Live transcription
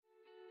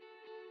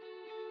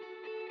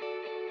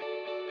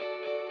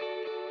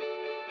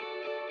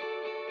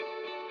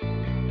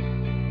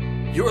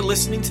You're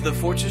listening to the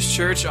Fortress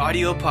Church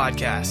audio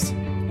podcast.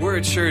 We're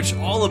a church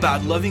all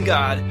about loving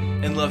God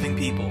and loving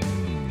people.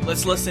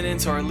 Let's listen in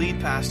to our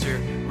lead pastor,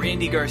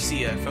 Randy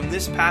Garcia, from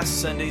this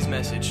past Sunday's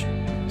message.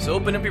 So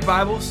open up your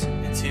Bibles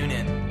and tune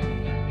in.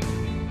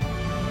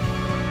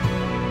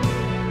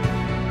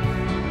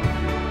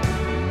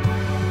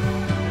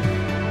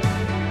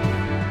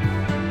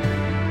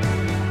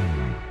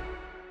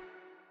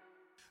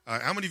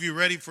 How many of you are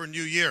ready for a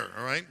new year,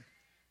 all right?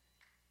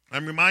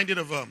 I'm reminded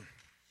of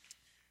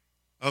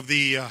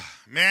the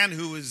man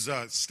who was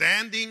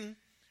standing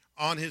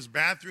on his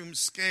bathroom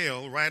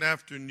scale right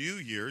after New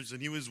Year's,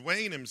 and he was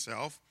weighing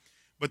himself,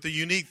 but the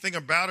unique thing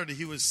about it,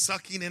 he was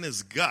sucking in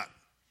his gut.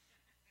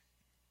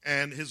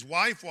 And his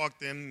wife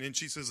walked in, and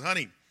she says,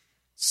 honey,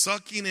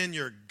 sucking in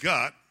your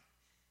gut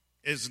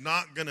is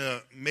not going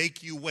to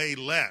make you weigh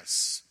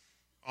less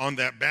on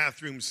that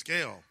bathroom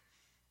scale.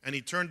 And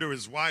he turned to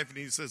his wife, and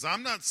he says,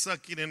 I'm not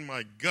sucking in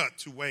my gut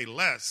to weigh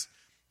less.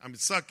 I'm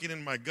sucking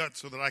in my gut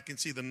so that I can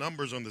see the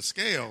numbers on the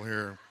scale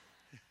here.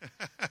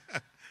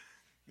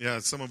 Yeah,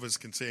 some of us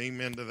can say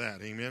amen to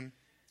that. Amen.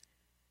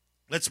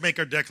 Let's make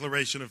our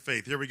declaration of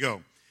faith. Here we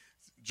go.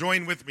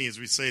 Join with me as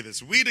we say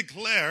this. We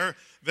declare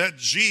that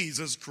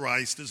Jesus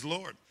Christ is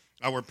Lord.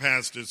 Our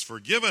past is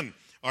forgiven.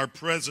 Our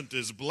present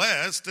is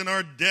blessed, and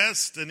our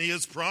destiny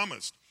is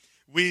promised.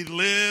 We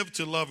live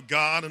to love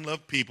God and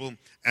love people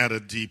at a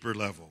deeper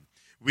level.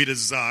 We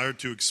desire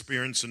to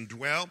experience and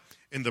dwell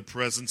in the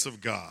presence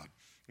of God.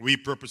 We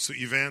purpose to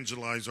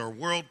evangelize our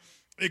world,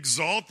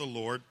 exalt the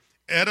Lord,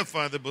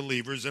 edify the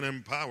believers, and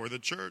empower the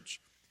church.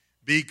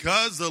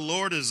 Because the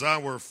Lord is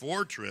our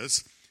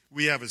fortress,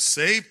 we have a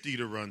safety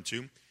to run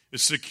to, a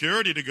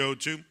security to go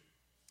to,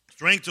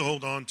 strength to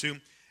hold on to,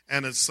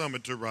 and a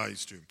summit to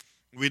rise to.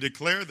 We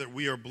declare that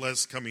we are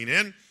blessed coming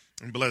in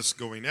and blessed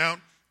going out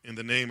in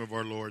the name of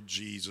our Lord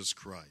Jesus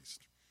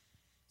Christ.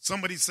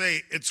 Somebody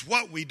say, it's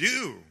what we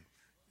do.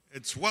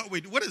 It's what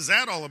we do. What is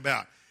that all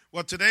about?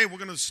 Well, today we're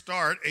going to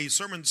start a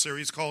sermon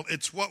series called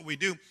It's What We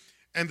Do.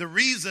 And the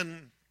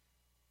reason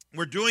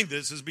we're doing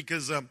this is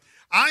because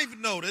I've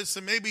noticed,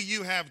 and maybe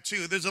you have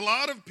too, there's a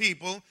lot of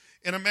people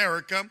in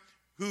America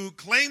who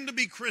claim to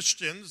be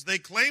Christians. They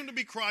claim to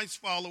be Christ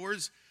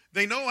followers.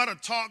 They know how to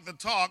talk the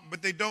talk,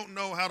 but they don't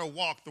know how to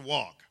walk the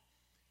walk.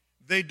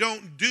 They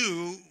don't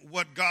do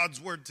what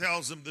God's word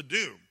tells them to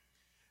do.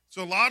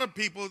 So a lot of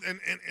people, and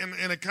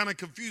it kind of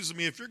confuses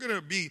me, if you're going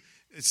to be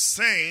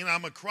saying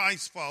I'm a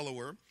Christ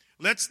follower,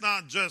 let's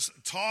not just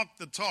talk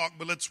the talk,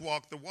 but let's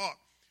walk the walk.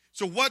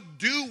 So what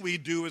do we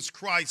do as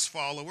Christ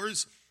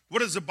followers? What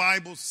does the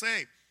Bible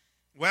say?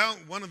 Well,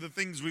 one of the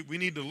things we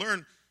need to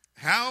learn,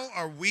 how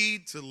are we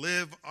to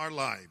live our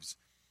lives?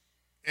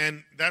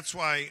 And that's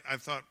why I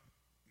thought,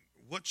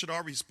 what should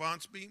our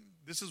response be?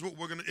 This is what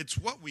it's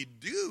what we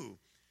do.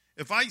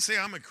 If I say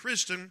I'm a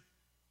Christian,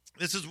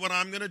 this is what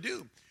I'm going to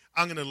do.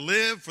 I'm going to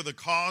live for the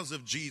cause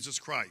of Jesus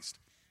Christ.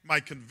 My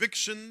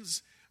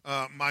convictions,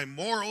 my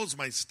morals,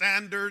 my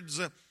standards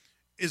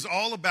is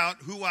all about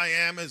who I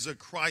am as a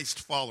Christ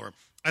follower,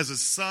 as a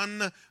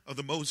son of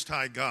the Most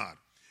High God.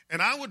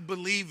 And I would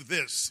believe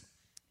this,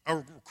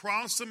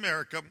 across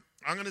America,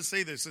 I'm going to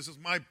say this is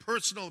my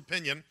personal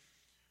opinion,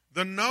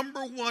 the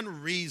number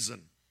one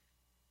reason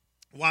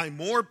why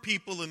more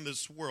people in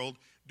this world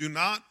do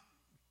not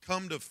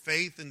come to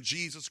faith in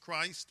Jesus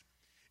Christ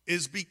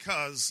is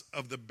because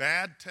of the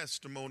bad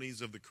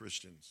testimonies of the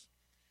Christians.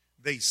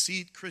 They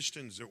see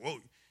Christians, oh,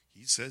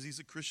 he says he's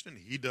a Christian,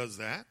 he does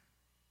that.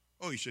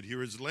 Oh, you should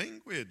hear his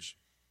language.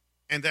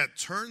 And that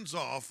turns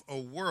off a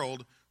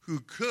world who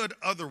could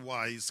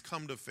otherwise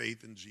come to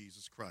faith in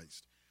Jesus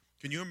Christ.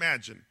 Can you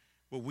imagine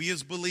what we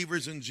as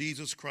believers in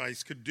Jesus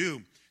Christ could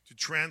do to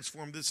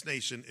transform this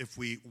nation if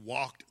we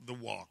walked the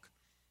walk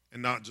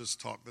and not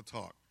just talk the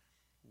talk?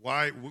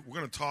 Why? We're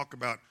going to talk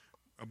about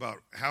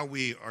how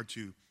we are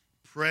to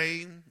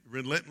pray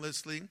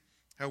relentlessly,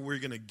 how we're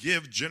going to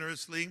give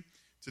generously.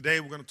 Today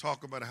we're going to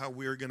talk about how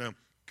we're going to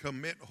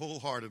commit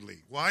wholeheartedly.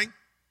 Why?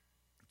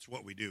 It's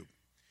what we do.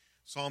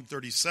 Psalm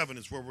 37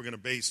 is where we're going to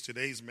base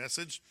today's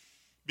message.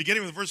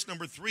 Beginning with verse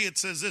number 3, it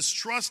says this,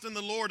 trust in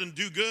the Lord and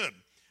do good.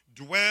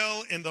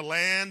 Dwell in the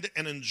land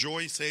and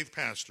enjoy safe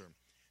pasture.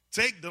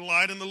 Take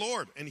delight in the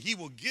Lord, and he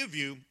will give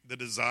you the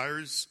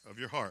desires of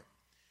your heart.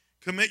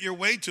 Commit your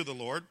way to the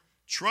Lord.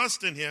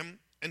 Trust in him,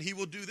 and he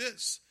will do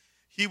this.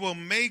 He will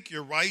make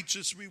your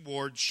righteous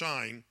reward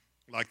shine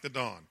like the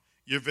dawn,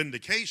 your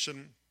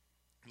vindication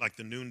like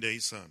the noonday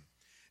sun.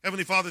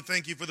 Heavenly Father,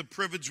 thank you for the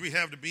privilege we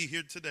have to be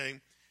here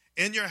today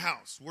in your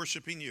house,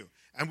 worshiping you.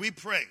 And we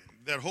pray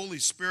that, Holy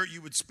Spirit,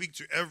 you would speak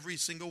to every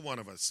single one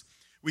of us.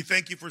 We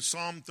thank you for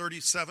Psalm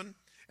 37.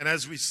 And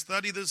as we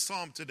study this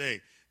psalm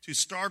today, to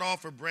start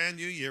off a brand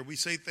new year, we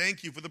say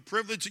thank you for the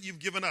privilege that you've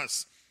given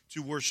us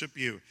to worship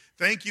you.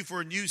 Thank you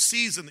for a new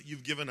season that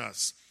you've given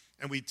us.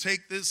 And we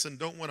take this and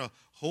don't want to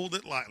hold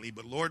it lightly.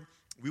 But, Lord,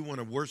 we want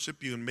to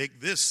worship you and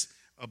make this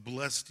a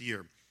blessed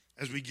year.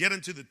 As we get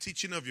into the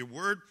teaching of your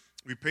word,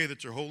 we pray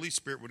that your Holy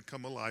Spirit would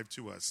come alive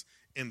to us.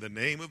 In the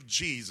name of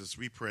Jesus,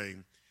 we pray.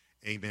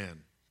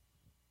 Amen.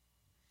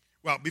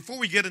 Well, before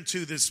we get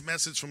into this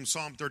message from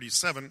Psalm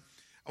 37,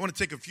 I want to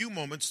take a few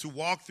moments to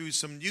walk through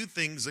some new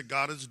things that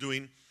God is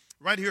doing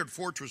right here at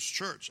Fortress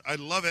Church. I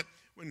love it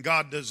when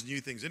God does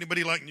new things.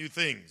 Anybody like new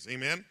things?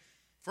 Amen?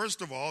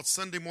 First of all,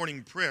 Sunday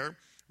morning prayer.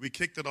 We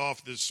kicked it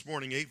off this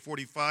morning,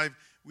 8:45.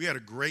 We had a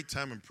great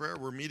time in prayer.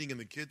 We're meeting in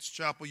the kids'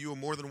 chapel. You are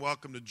more than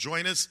welcome to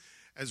join us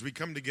as we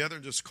come together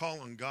and just call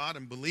on God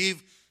and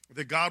believe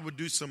that God would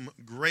do some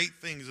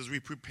great things. As we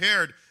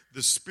prepared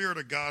the Spirit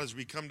of God as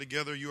we come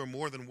together, you are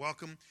more than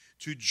welcome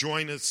to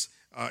join us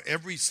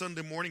every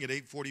Sunday morning at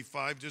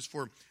 8:45, just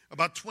for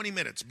about 20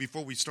 minutes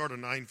before we start a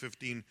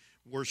 9:15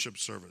 worship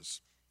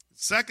service.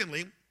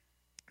 Secondly,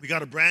 we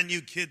got a brand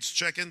new kids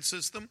check-in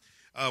system.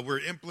 We're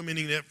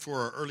implementing it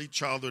for our early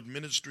childhood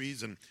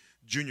ministries and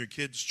junior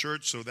kids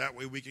church, so that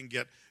way we can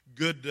get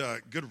good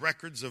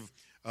records of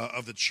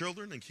the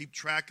children and keep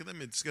track of them.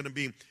 It's going to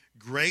be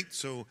great.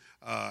 So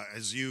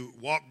as you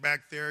walk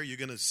back there, you're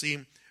going to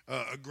see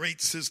a great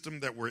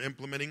system that we're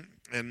implementing,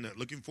 and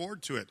looking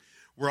forward to it.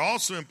 We're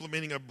also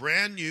implementing a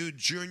brand new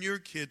junior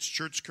kids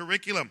church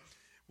curriculum.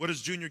 What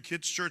is junior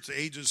kids church?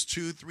 Ages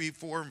 2, 3,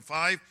 4, and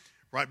 5,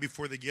 right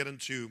before they get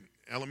into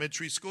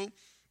elementary school.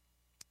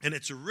 And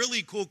it's a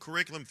really cool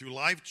curriculum through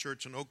Life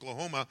Church in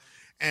Oklahoma.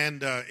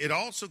 And it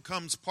also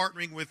comes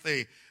partnering with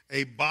a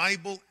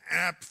Bible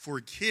app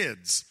for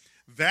kids.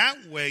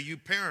 That way, you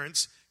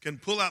parents can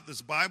pull out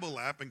this Bible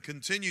app and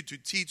continue to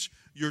teach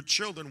your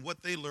children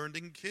what they learned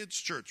in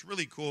kids' church.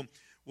 Really cool.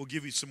 We'll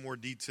give you some more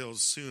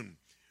details soon.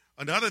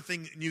 Another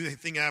new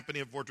thing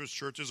happening at Fortress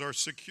Church is our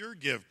Secure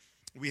Give.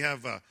 We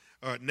have,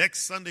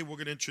 next Sunday, we're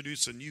going to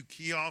introduce a new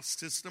kiosk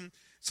system.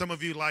 Some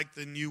of you like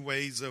the new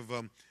ways of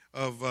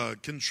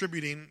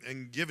contributing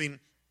and giving.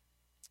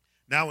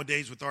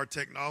 Nowadays, with our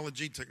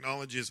technology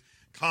is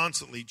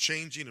constantly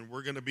changing, and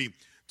we're going to be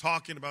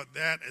talking about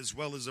that as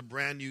well as a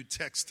brand new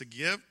text to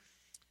give.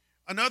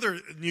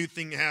 Another new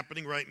thing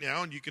happening right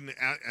now, and you can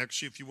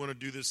actually, if you want to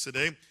do this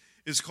today,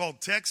 is called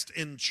Text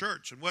in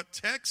Church. And what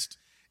Text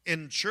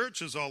in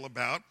Church is all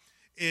about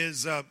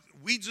is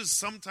we just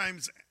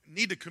sometimes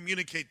need to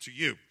communicate to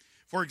you.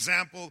 For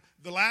example,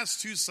 the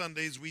last 2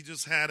 Sundays, we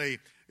just had a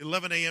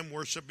 11 a.m.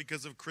 worship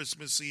because of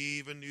Christmas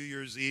Eve and New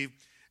Year's Eve.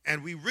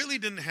 And we really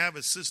didn't have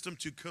a system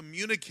to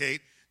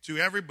communicate to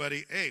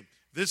everybody, hey,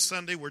 this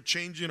Sunday we're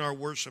changing our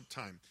worship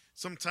time.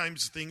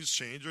 Sometimes things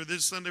change, or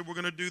this Sunday we're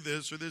going to do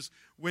this, or this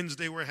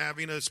Wednesday we're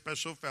having a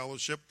special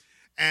fellowship.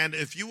 And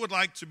if you would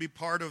like to be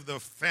part of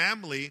the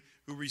family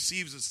who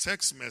receives this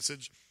text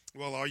message,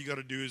 well, all you got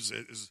to do is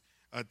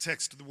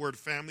text the word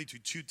family to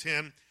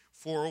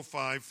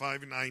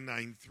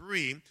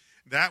 210-405-5993.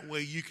 That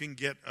way you can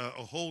get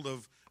a hold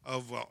of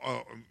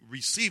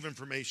receive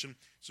information.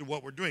 So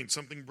what we're doing,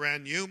 something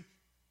brand new,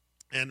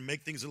 and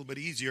make things a little bit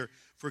easier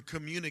for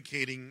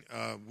communicating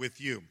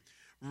with you.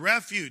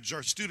 Refuge,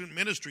 our student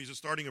ministries, are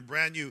starting a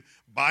brand new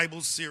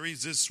Bible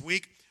series this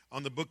week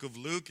on the book of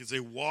Luke as they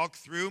walk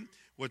through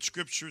what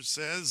Scripture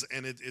says,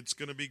 and it's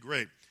going to be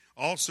great.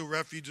 Also,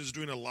 Refuge is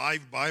doing a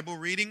live Bible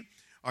reading.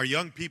 Our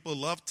young people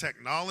love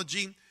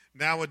technology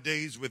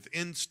nowadays with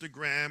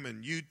Instagram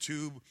and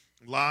YouTube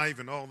Live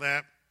and all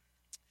that,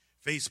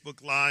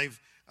 Facebook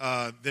Live.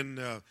 Then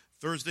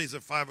Thursdays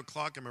at 5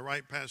 o'clock, am I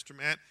right, Pastor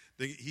Matt?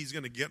 He's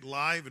going to get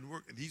live, and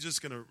he's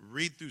just going to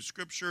read through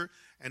Scripture,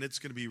 and it's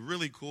going to be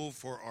really cool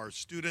for our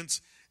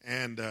students,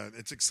 and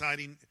it's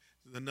exciting.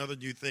 Another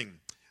new thing.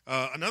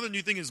 Another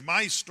new thing is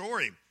My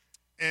Story,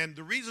 and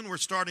the reason we're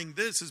starting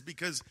this is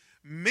because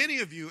many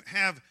of you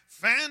have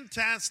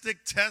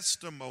fantastic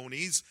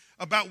testimonies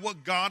about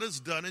what God has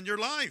done in your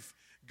life.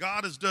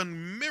 God has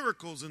done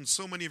miracles in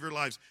so many of your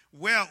lives.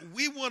 Well,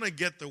 we want to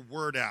get the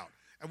word out.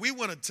 And we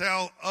want to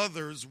tell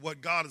others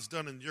what God has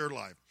done in your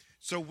life.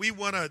 So we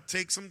want to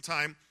take some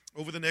time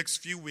over the next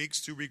few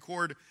weeks to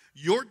record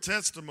your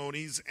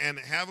testimonies and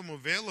have them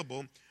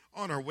available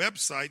on our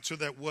website so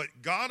that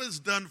what God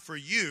has done for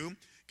you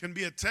can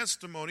be a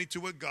testimony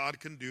to what God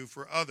can do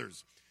for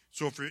others.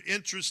 So if you're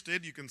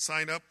interested, you can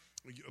sign up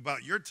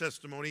about your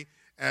testimony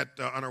on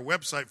our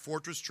website,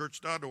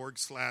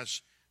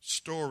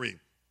 fortresschurch.org/story.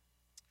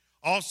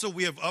 Also,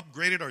 we have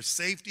upgraded our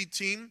safety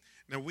team.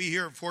 Now, we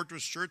here at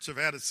Fortress Church have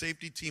had a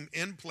safety team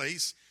in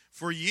place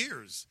for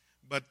years,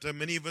 but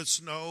many of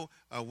us know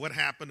what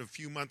happened a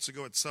few months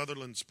ago at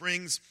Sutherland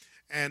Springs,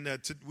 and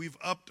we've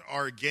upped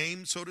our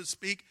game, so to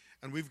speak,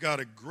 and we've got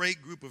a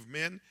great group of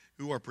men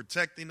who are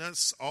protecting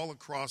us all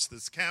across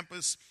this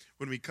campus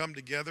when we come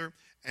together,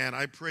 and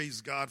I praise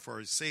God for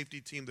our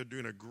safety team. They're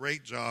doing a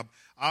great job.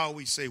 I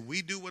always say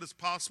we do what is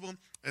possible,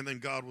 and then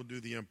God will do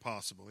the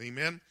impossible.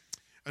 Amen?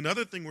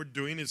 Another thing we're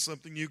doing is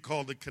something new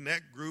called the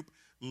Connect Group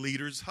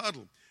Leaders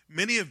Huddle.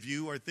 Many of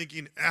you are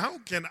thinking, how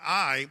can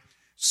I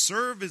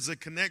serve as a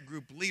Connect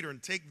Group leader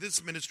and take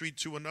this ministry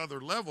to another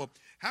level?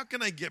 How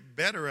can I get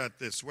better at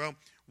this? Well,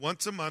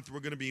 once a month we're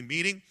going to be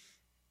meeting,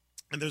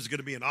 and there's going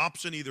to be an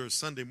option, either a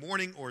Sunday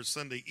morning or a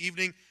Sunday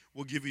evening.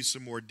 We'll give you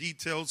some more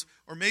details,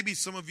 or maybe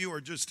some of you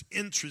are just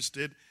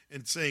interested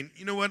in saying,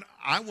 you know what,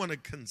 I want to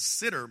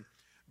consider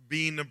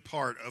being a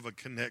part of a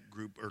Connect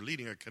Group or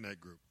leading a Connect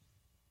Group.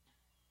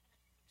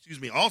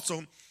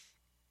 Also,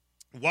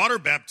 water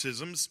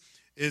baptisms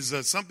is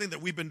something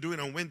that we've been doing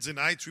on Wednesday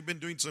nights. We've been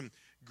doing some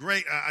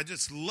great, I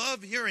just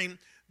love hearing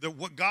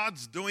what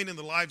God's doing in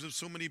the lives of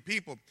so many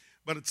people.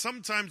 But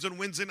sometimes on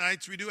Wednesday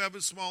nights, we do have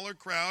a smaller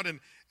crowd.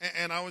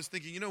 And I was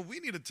thinking, we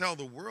need to tell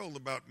the world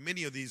about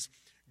many of these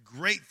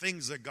great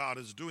things that God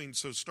is doing.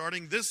 So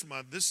starting this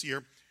month, this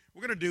year,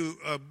 we're going to do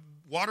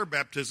water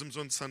baptisms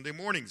on Sunday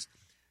mornings.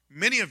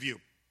 Many of you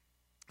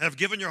have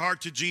given your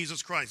heart to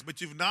Jesus Christ, but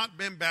you've not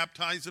been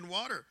baptized in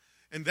water.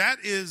 And that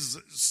is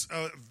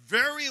a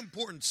very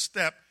important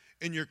step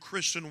in your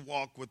Christian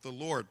walk with the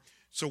Lord.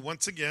 So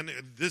once again,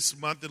 this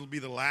month, it'll be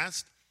the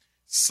last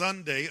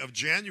Sunday of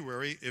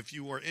January. If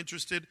you are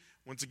interested,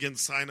 once again,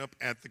 sign up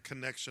at the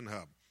Connection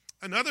Hub.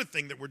 Another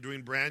thing that we're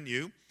doing brand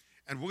new,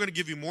 and we're going to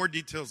give you more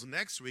details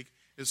next week,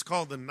 is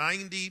called the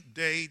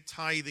 90-Day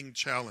Tithing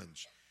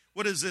Challenge.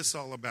 What is this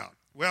all about?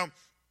 Well,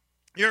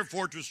 here at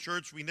Fortress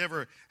Church, we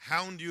never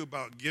hound you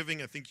about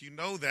giving. I think you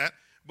know that.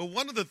 But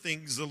one of the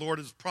things the Lord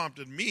has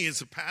prompted me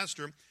as a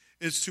pastor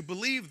is to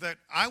believe that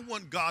I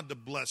want God to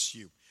bless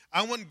you.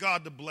 I want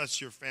God to bless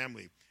your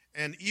family.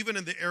 And even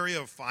in the area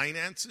of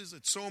finances,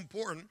 it's so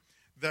important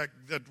that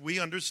we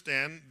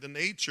understand the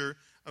nature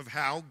of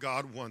how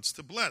God wants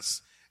to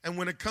bless. And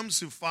when it comes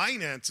to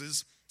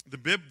finances,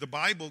 the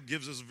Bible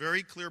gives us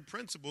very clear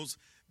principles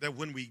that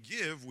when we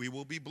give, we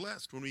will be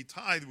blessed. When we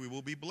tithe, we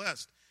will be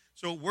blessed.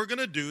 So what we're going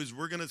to do is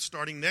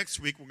starting next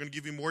week, we're going to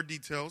give you more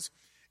details,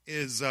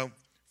 is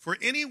for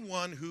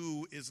anyone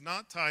who is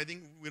not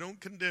tithing, we don't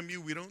condemn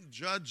you, we don't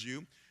judge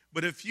you,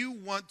 but if you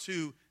want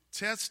to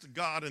test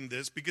God in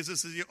this, because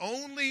this is the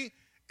only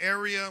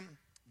area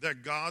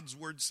that God's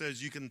word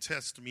says you can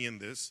test me in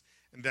this,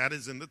 and that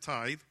is in the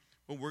tithe,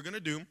 what we're going to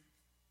do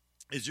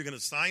is you're going to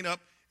sign up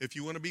if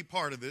you want to be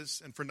part of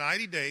this, and for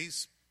 90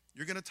 days,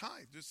 you're going to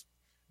tithe. Just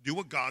do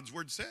what God's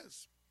word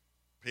says.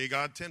 Pay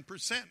God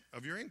 10%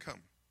 of your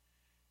income.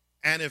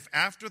 And if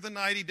after the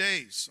 90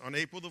 days, on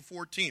April the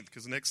 14th,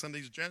 because next Sunday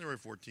is January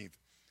 14th,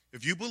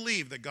 if you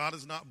believe that God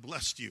has not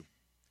blessed you,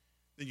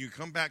 then you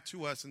come back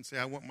to us and say,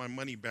 I want my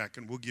money back,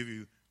 and we'll give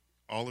you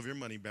all of your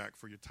money back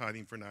for your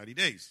tithing for 90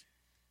 days.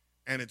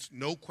 And it's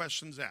no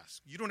questions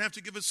asked. You don't have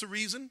to give us a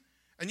reason.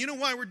 And you know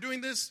why we're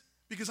doing this?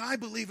 Because I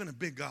believe in a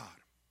big God.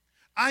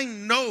 I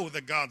know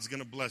that God's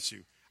going to bless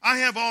you. I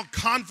have all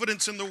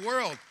confidence in the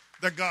world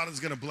that God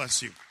is going to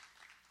bless you.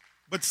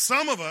 But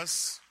some of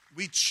us,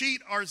 we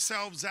cheat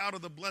ourselves out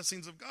of the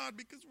blessings of God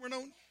because we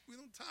don't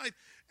tithe.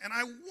 And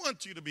I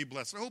want you to be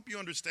blessed. I hope you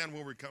understand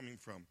where we're coming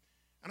from.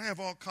 And I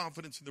have all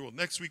confidence in the world.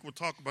 Next week, we'll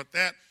talk about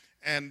that.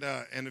 And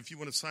if you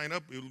want to sign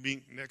up, it will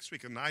be next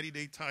week, a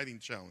 90-day tithing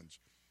challenge.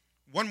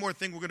 One more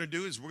thing we're going to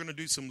do is we're going to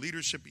do some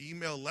leadership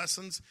email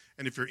lessons.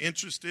 And if you're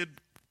interested,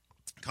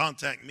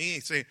 contact me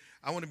and say,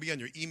 I want to be on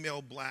your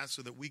email blast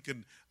so that we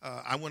can,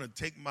 I want to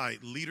take my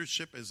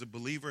leadership as a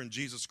believer in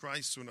Jesus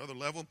Christ to another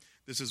level.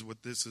 This is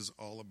what this is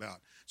all about.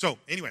 So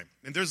anyway,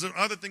 and there's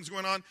other things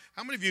going on.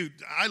 How many of you,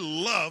 I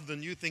love the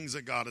new things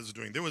that God is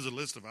doing. There was a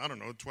list of,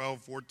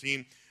 12,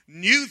 14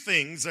 new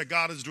things that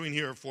God is doing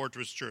here at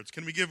Fortress Church.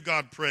 Can we give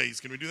God praise?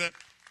 Can we do that?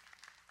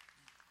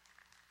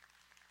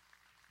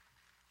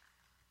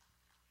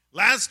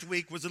 Last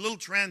week was a little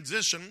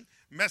transition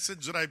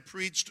message that I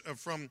preached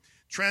from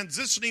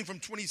transitioning from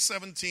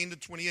 2017 to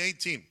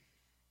 2018.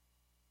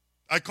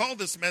 I call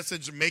this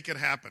message, Make It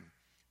Happen.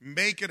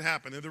 Make it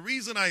happen. And the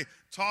reason I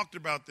talked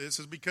about this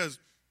is because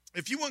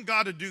if you want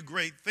God to do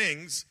great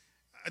things,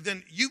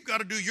 then you've got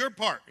to do your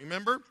part,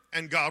 remember?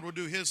 And God will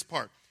do his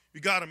part. You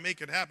got to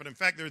make it happen. In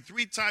fact, there are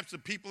three types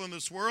of people in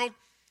this world.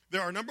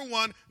 There are, number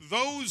one,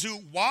 those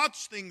who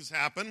watch things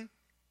happen.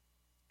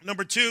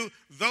 Number two,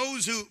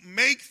 those who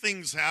make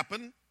things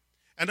happen.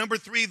 And number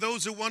three,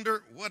 those who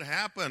wonder, what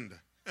happened?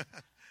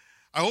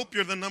 I hope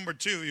you're the number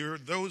two. You're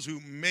those who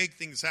make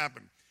things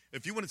happen.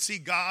 If you want to see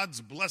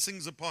God's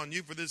blessings upon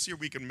you for this year,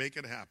 we can make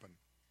it happen.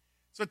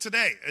 So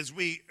today, as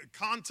we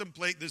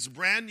contemplate this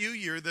brand new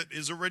year that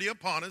is already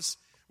upon us,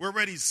 we're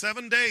already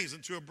 7 days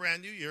into a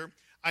brand new year,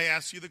 I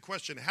ask you the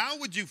question, how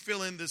would you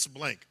fill in this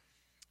blank?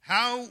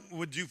 How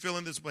would you fill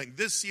in this blank?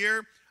 This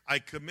year, I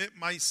commit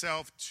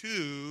myself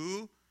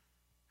to...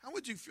 How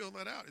would you fill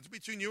that out? It's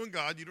between you and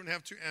God. You don't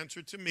have to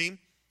answer to me,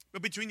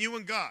 but between you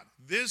and God.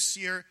 This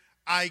year,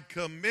 I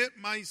commit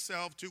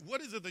myself to...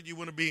 What is it that you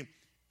want to be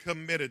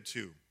committed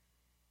to?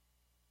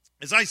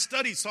 As I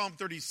study Psalm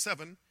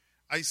 37,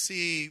 I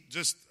see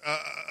just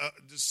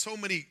so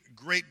many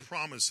great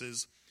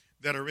promises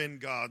that are in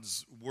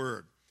God's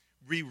word.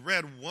 We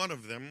read one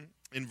of them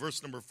in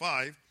verse number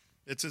 5.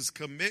 It says,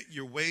 commit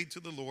your way to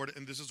the Lord,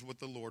 and this is what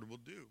the Lord will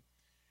do.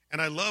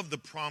 And I love the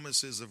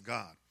promises of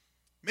God.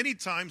 Many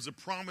times the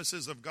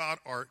promises of God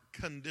are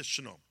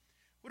conditional.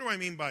 What do I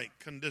mean by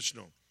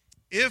conditional?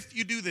 If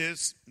you do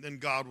this, then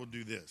God will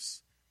do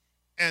this.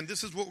 And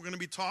this is what we're going to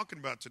be talking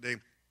about today.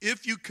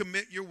 If you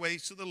commit your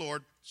ways to the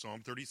Lord,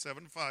 Psalm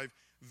 37:5,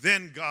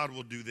 then God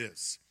will do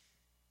this.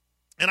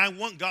 And I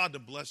want God to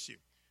bless you.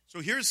 So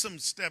here's some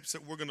steps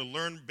that we're going to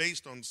learn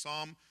based on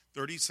Psalm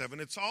 37.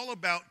 It's all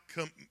about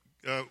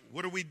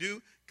what do we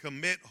do?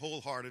 Commit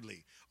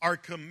wholeheartedly. Our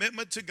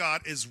commitment to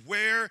God is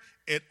where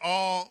it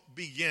all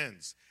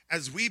begins.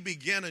 As we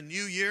begin a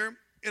new year,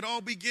 it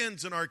all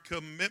begins in our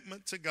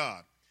commitment to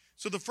God.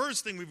 So the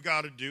first thing we've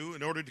got to do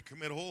in order to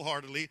commit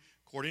wholeheartedly,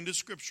 according to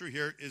Scripture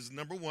here, is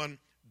number one,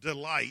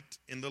 delight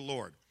in the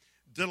Lord.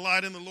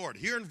 Delight in the Lord.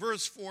 Here in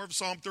verse 4 of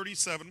Psalm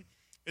 37,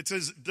 it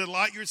says,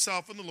 delight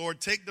yourself in the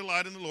Lord, take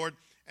delight in the Lord,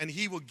 and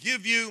he will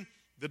give you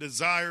the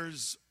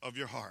desires of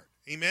your heart.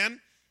 Amen?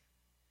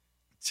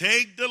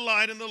 Take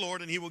delight in the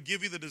Lord, and he will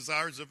give you the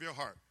desires of your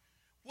heart.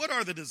 What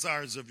are the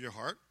desires of your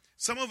heart?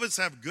 Some of us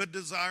have good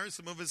desires.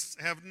 Some of us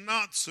have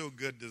not so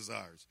good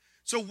desires.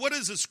 So what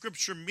does the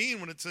Scripture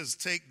mean when it says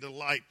take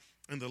delight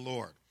in the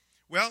Lord?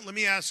 Well, let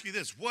me ask you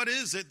this. What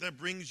is it that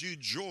brings you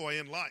joy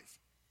in life?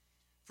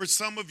 For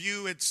some of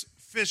you, it's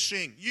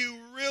fishing. You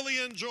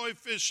really enjoy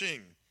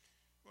fishing.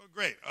 Well,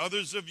 great.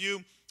 Others of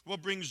you,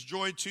 what brings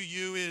joy to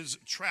you is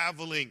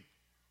traveling.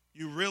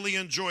 You really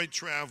enjoy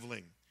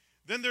traveling.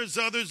 Then there's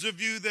others of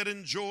you that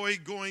enjoy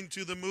going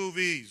to the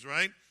movies,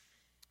 right?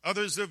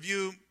 Others of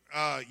you,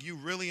 you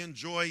really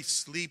enjoy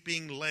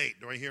sleeping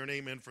late. Do I hear an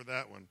amen for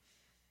that one?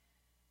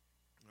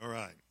 All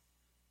right.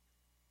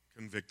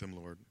 Convict them,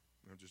 Lord.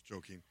 I'm just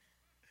joking.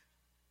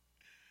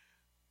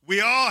 We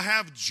all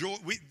have joy.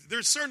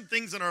 There's certain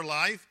things in our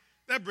life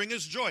that bring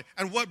us joy.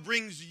 And what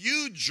brings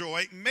you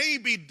joy may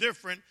be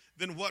different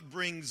than what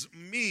brings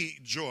me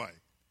joy.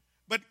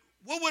 But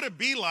what would it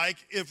be like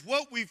if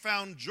what we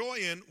found joy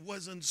in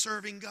was in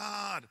serving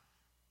God?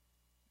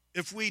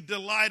 If we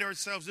delight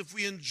ourselves, if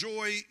we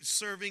enjoy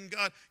serving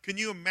God, can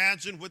you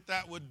imagine what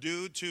that would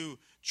do to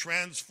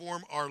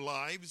transform our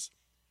lives?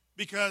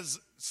 Because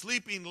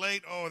sleeping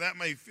late, that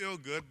may feel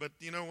good, but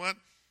you know what?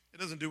 It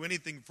doesn't do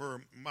anything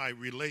for my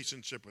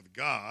relationship with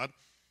God.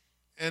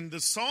 And the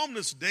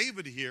psalmist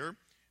David here,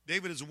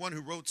 David is the one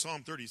who wrote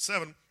Psalm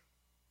 37,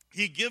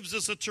 he gives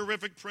us a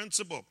terrific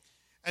principle.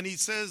 And he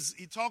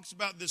talks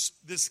about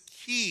this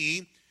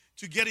key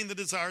to getting the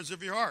desires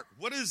of your heart.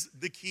 What is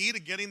the key to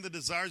getting the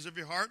desires of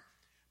your heart?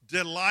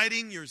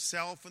 Delighting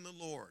yourself in the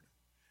Lord.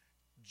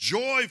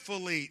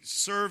 Joyfully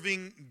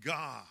serving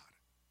God.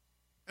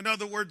 In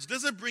other words,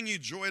 does it bring you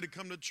joy to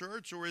come to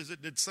church, or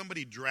did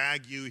somebody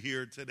drag you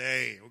here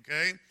today,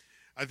 okay?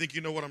 I think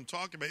you know what I'm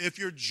talking about. If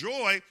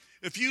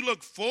you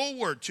look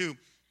forward to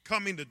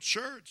coming to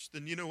church,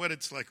 then you know what?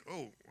 It's like,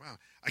 oh, wow,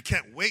 I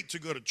can't wait to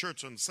go to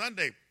church on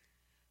Sunday.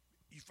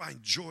 You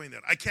find joy in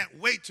that. I can't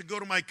wait to go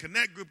to my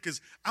Connect group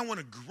because I want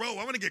to grow.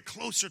 I want to get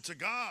closer to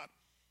God.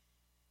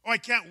 Oh, I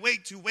can't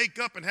wait to wake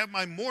up and have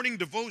my morning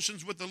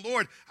devotions with the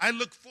Lord. I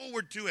look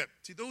forward to it.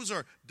 See, those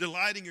are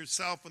delighting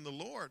yourself in the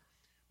Lord.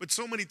 But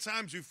so many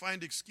times we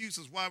find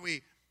excuses why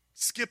we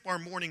skip our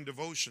morning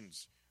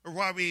devotions or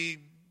why we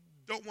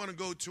don't want to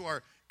go to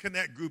our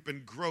Connect group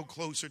and grow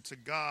closer to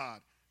God.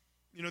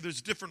 You know,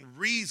 there's different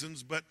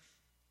reasons, but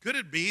could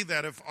it be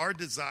that if our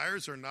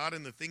desires are not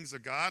in the things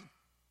of God,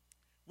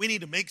 we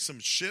need to make some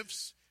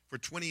shifts for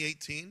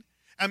 2018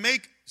 and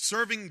make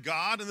serving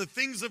God and the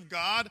things of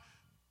God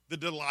the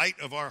delight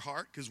of our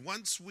heart? Because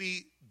once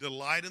we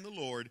delight in the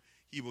Lord,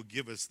 he will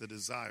give us the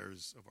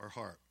desires of our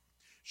heart.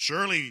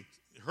 Surely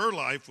her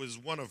life was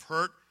one of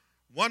hurt,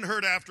 one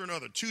hurt after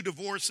another. 2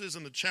 divorces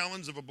and the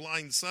challenge of a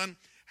blind son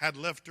had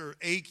left her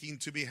aching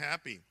to be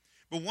happy.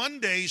 But one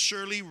day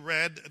Shirley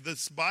read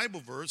this Bible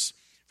verse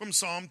from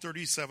Psalm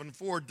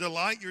 37:4.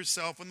 Delight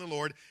yourself in the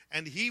Lord,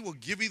 and he will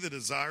give you the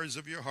desires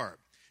of your heart.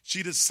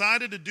 She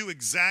decided to do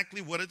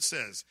exactly what it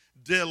says.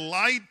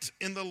 Delight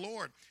in the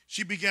Lord.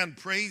 She began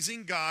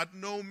praising God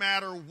no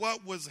matter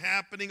what was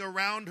happening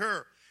around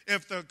her.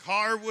 If the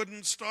car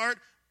wouldn't start,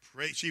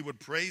 she would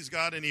praise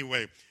God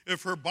anyway.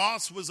 If her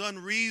boss was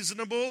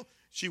unreasonable,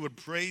 she would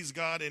praise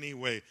God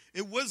anyway.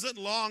 It wasn't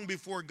long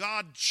before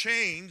God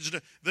changed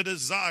the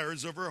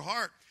desires of her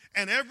heart.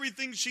 And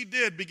everything she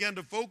did began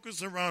to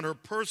focus around her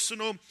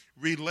personal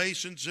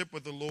relationship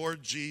with the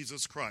Lord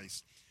Jesus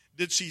Christ.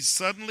 Did she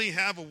suddenly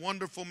have a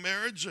wonderful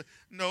marriage?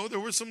 No, there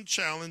were some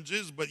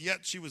challenges, but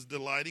yet she was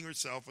delighting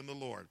herself in the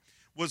Lord.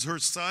 Was her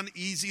son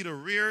easy to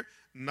rear?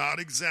 Not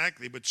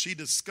exactly, but she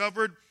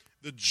discovered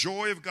the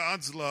joy of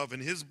God's love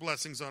and his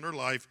blessings on her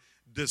life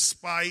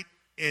despite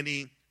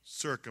any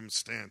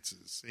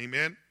circumstances.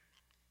 Amen?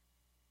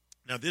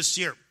 Now this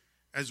year,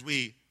 as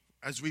we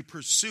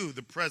pursue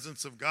the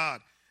presence of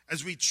God,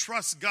 as we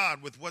trust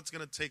God with what's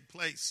going to take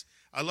place,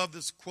 I love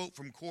this quote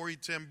from Corrie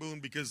ten Boom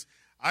because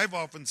I've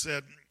often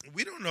said,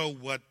 we don't know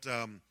what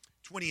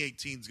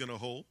 2018 is going to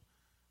hold,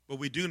 but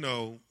we do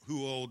know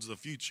who holds the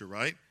future,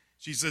 right?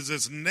 She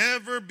says,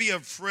 never be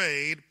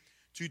afraid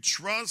to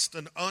trust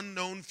an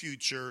unknown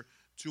future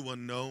to a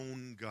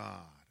known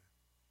God.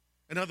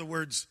 In other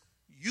words,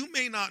 you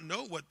may not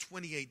know what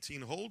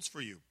 2018 holds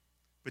for you,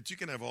 but you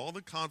can have all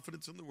the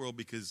confidence in the world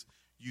because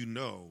you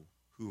know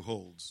who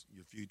holds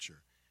your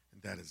future,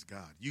 and that is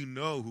God. You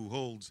know who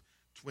holds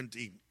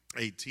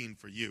 2018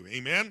 for you.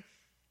 Amen?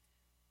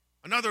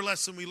 Another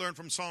lesson we learned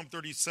from Psalm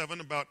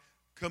 37 about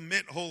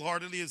commit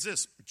wholeheartedly is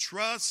this: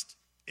 trust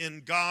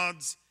in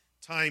God's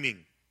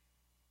timing.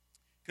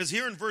 Because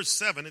here in verse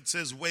 7, it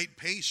says, wait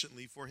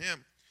patiently for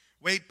him.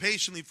 Wait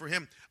patiently for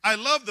him. I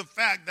love the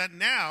fact that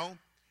now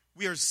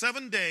we are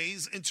 7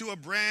 days into a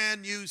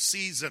brand new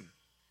season.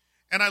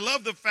 And I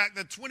love the fact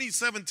that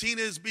 2017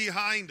 is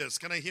behind us.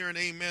 Can I hear an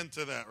amen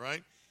to that,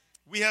 right?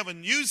 We have a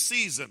new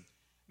season.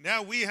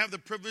 Now we have the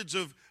privilege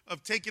of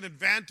taking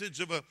advantage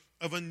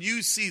of a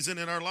new season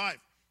in our life.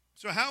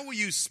 So how will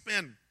you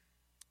spend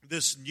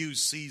this new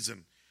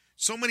season?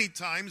 So many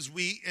times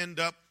we end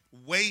up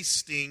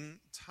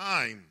wasting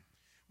time.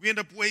 We end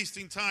up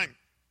wasting time.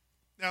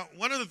 Now,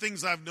 one of the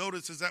things I've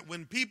noticed is that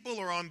when people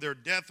are on their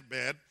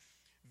deathbed,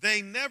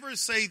 they never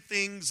say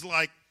things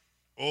like,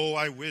 oh,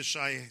 I wish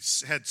I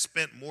had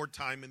spent more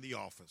time in the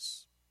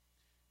office.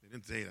 They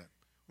didn't say that.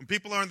 When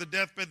people are on the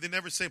deathbed, they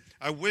never say,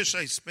 I wish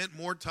I spent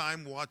more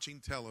time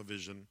watching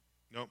television.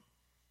 No.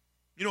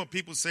 You know what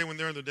people say when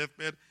they're on their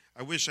deathbed?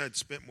 I wish I had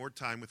spent more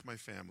time with my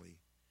family.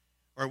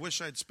 Or I wish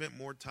I had spent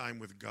more time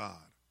with God.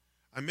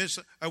 I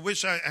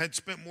wish I had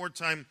spent more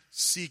time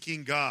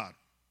seeking God.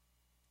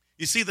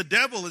 You see, the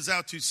devil is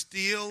out to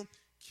steal,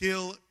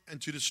 kill, and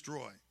to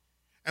destroy.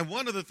 And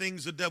one of the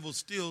things the devil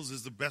steals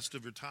is the best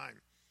of your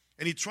time.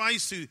 And he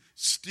tries to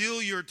steal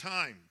your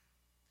time.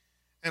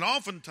 And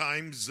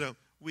oftentimes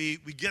we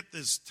get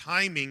this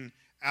timing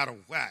out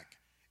of whack.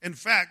 In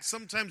fact,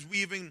 sometimes we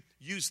even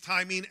use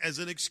timing as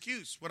an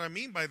excuse. What I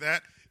mean by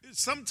that is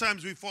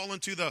sometimes we fall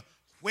into the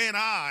when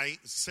I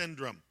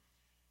syndrome.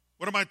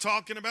 What am I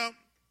talking about?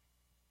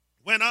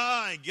 When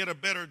I get a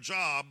better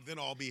job, then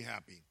I'll be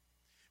happy.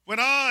 When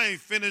I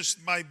finish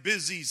my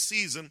busy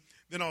season,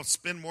 then I'll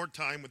spend more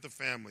time with the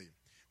family.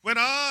 When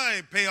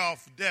I pay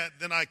off debt,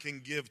 then I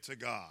can give to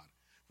God.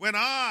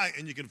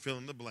 And you can fill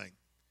in the blank.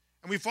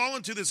 And we fall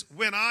into this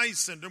when I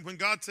syndrome when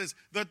God says,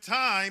 the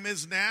time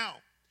is now.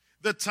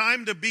 The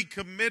time to be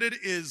committed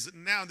is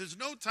now. There's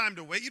no time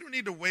to wait. You don't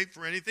need to wait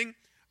for anything.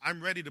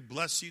 I'm ready to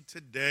bless you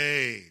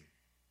today.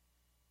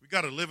 We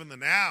got to live in the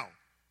now,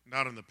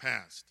 not in the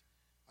past.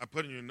 I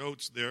put in your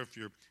notes there, if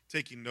you're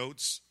taking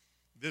notes,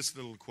 this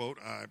little quote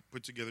I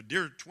put together.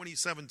 Dear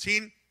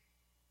 2017,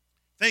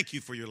 thank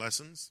you for your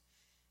lessons.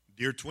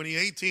 Dear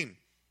 2018,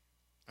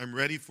 I'm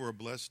ready for a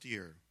blessed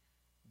year.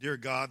 Dear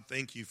God,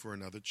 thank you for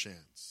another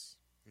chance.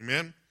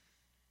 Amen?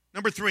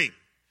 Number 3,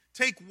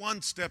 take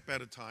one step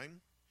at a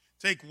time.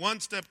 Take one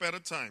step at a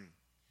time.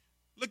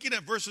 Looking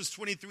at verses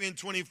 23 and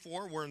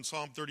 24, we're in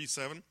Psalm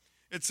 37.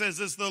 It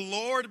says, as the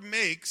Lord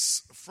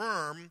makes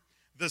firm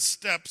the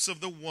steps of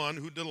the one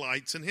who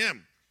delights in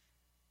him.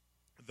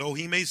 Though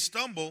he may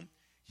stumble,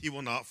 he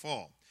will not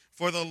fall.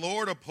 For the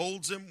Lord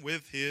upholds him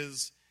with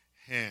his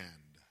hand.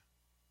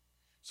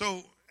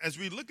 So as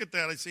we look at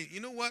that, I say, you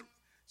know what?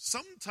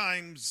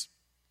 Sometimes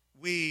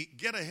we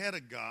get ahead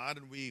of God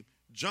and we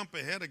jump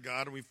ahead of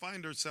God and we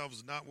find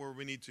ourselves not where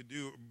we need to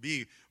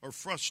be or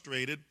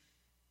frustrated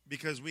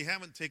because we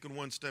haven't taken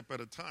one step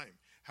at a time.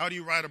 How do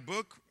you write a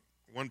book?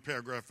 One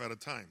paragraph at a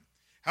time.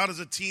 How does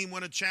a team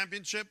win a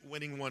championship?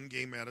 Winning one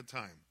game at a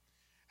time.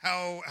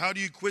 How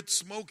do you quit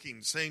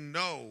smoking? Saying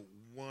no,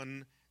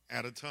 one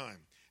at a time.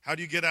 How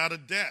do you get out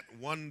of debt?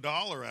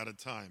 $1 at a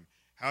time.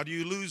 How do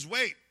you lose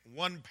weight?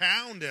 1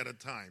 pound at a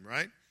time,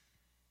 right?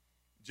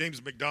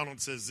 James MacDonald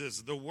says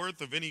this, the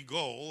worth of any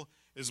goal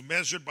is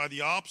measured by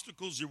the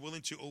obstacles you're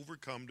willing to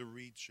overcome to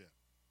reach it.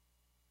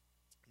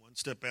 One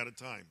step at a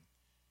time.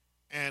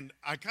 And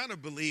I kind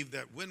of believe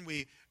that when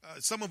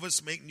some of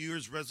us make New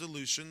Year's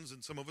resolutions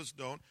and some of us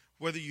don't.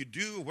 Whether you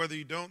do or whether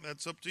you don't,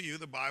 that's up to you.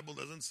 The Bible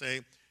doesn't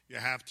say you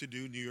have to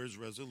do New Year's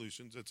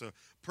resolutions. It's a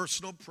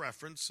personal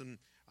preference, and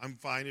I'm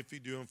fine if you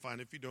do, I'm fine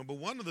if you don't. But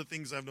one of the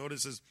things I've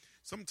noticed is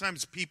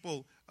sometimes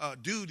people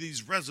do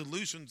these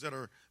resolutions that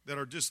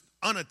are just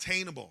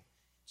unattainable.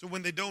 So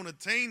when they don't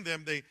attain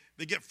them, they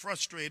get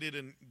frustrated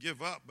and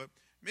give up. But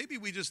maybe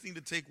we just need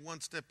to take one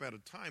step at a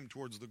time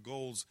towards the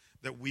goals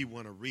that we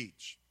want to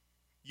reach.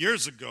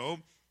 Years ago,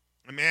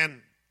 a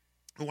man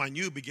who I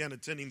knew began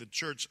attending the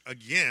church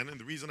again. And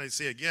the reason I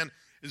say again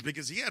is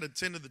because he had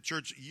attended the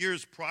church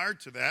years prior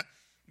to that,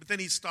 but then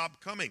he stopped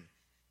coming.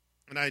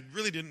 And I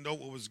really didn't know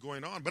what was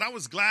going on. But I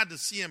was glad to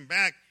see him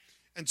back.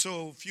 And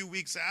so a few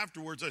weeks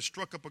afterwards, I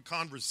struck up a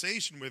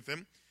conversation with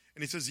him.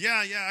 And he says,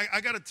 yeah, I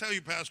got to tell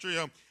you, Pastor,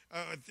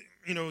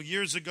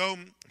 years ago,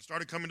 I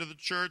started coming to the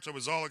church. I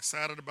was all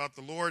excited about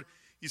the Lord.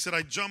 He said,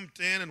 I jumped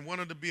in and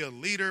wanted to be a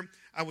leader.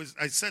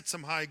 I set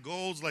some high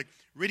goals, like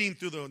reading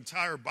through the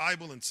entire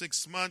Bible in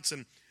 6 months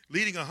and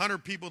leading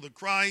 100 people to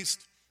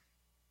Christ.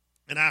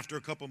 And after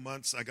a couple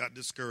months, I got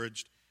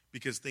discouraged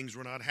because things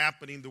were not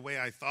happening the way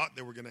I thought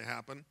they were going to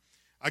happen.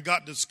 I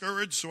got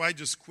discouraged, so I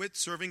just quit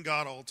serving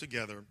God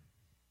altogether.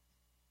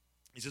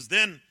 He says,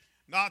 then,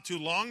 not too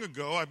long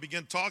ago, I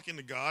began talking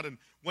to God and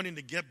wanting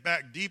to get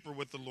back deeper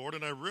with the Lord,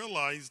 and I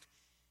realized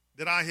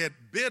that I had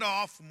bit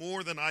off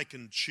more than I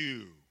can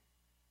chew.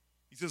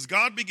 He says,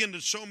 God began to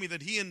show me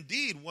that he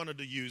indeed wanted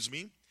to use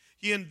me.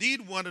 He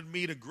indeed wanted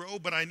me to grow,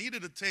 but I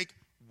needed to take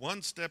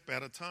one step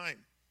at a time.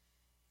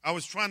 I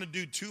was trying to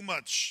do too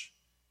much,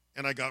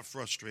 and I got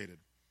frustrated.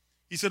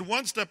 He said,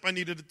 one step I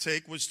needed to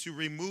take was to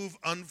remove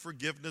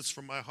unforgiveness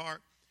from my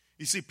heart.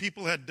 You see,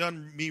 people had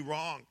done me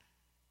wrong,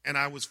 and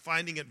I was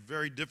finding it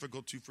very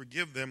difficult to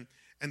forgive them,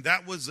 and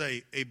that was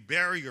a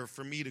barrier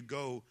for me to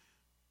go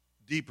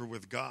deeper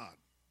with God.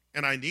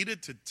 And I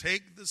needed to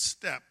take the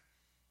step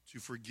to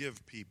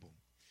forgive people.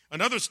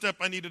 Another step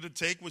I needed to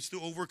take was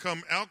to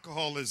overcome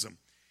alcoholism.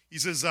 He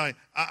says, I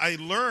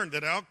learned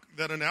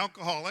that an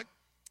alcoholic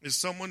is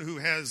someone who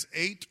has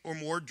 8 or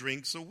more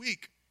drinks a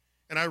week.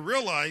 And I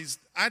realized,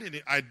 I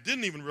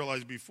didn't even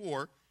realize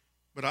before,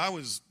 but I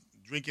was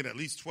drinking at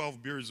least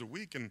 12 beers a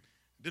week and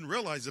didn't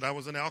realize that I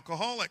was an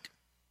alcoholic.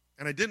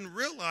 And I didn't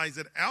realize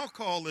that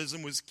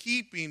alcoholism was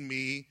keeping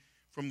me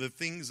from the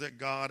things that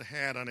God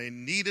had. And I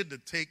needed to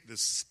take the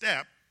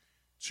step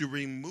to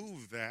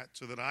remove that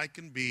so that I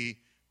can be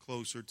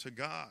closer to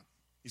God.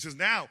 He says,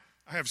 now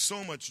I have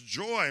so much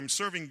joy. I'm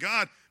serving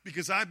God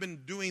because I've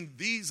been doing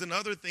these and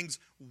other things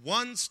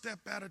one step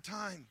at a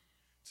time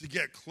to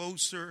get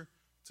closer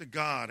to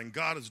God. And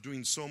God is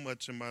doing so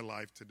much in my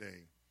life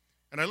today.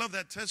 And I love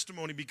that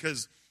testimony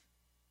because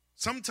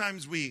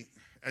sometimes we,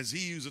 as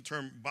he used the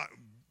term,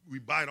 we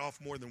bite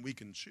off more than we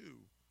can chew.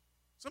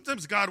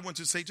 Sometimes God wants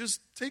to say, just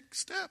take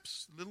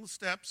steps, little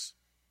steps,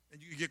 and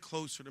you can get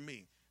closer to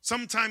me.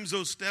 Sometimes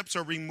those steps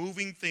are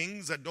removing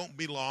things that don't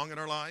belong in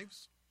our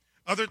lives.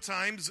 Other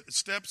times,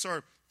 steps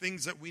are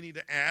things that we need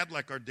to add,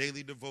 like our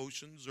daily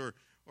devotions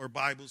or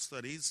Bible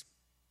studies,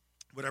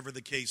 whatever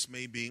the case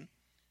may be.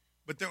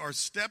 But there are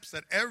steps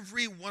that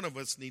every one of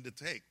us need to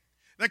take.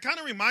 That kind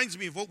of reminds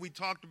me of what we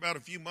talked about a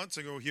few months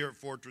ago here at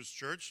Fortress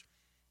Church,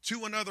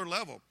 to another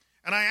level.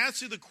 And I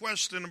asked you the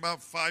question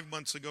about 5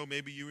 months ago,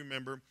 maybe you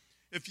remember,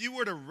 if you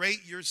were to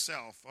rate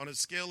yourself on a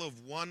scale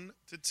of 1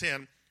 to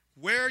 10,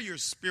 where your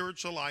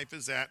spiritual life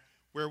is at,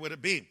 where would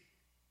it be?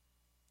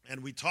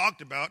 And we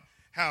talked about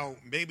how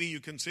maybe you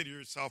consider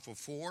yourself a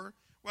 4.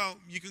 Well,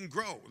 you can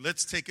grow.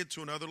 Let's take it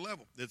to another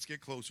level. Let's get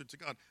closer to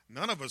God.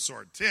 None of us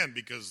are 10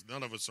 because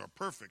none of us are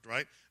perfect,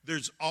 right?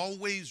 There's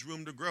always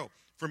room to grow.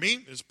 For me,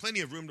 there's plenty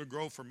of room to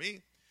grow for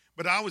me.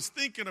 But I was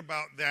thinking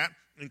about that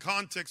in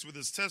context with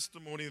this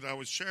testimony that I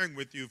was sharing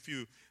with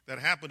you that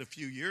happened a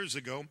few years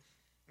ago.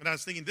 And I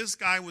was thinking this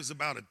guy was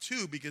about a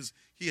 2 because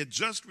he had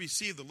just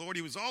received the Lord.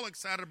 He was all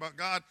excited about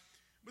God.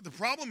 But the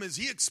problem is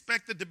he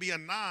expected to be a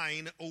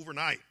 9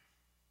 overnight.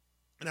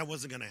 And that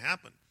wasn't going to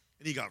happen.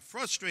 And he got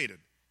frustrated.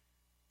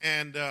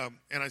 And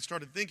I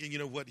started thinking,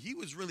 what he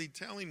was really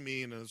telling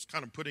me, and I was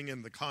kind of putting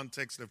in the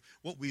context of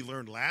what we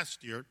learned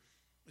last year,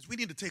 is we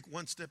need to take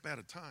one step at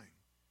a time.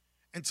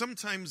 And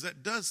sometimes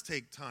that does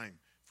take time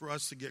for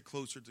us to get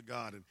closer to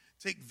God and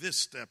take this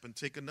step and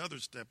take another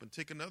step and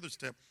take another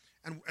step.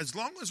 And as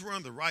long as we're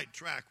on the right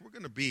track, we're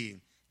going to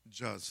be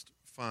just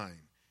fine.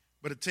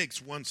 But it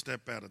takes one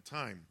step at a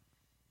time,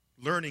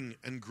 learning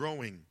and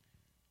growing.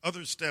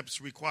 Other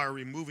steps require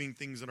removing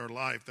things in our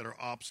life that are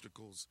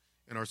obstacles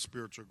in our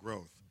spiritual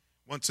growth.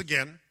 Once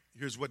again,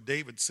 here's what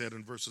David said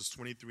in verses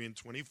 23 and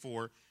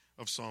 24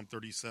 of Psalm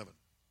 37.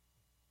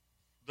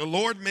 The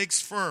Lord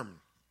makes firm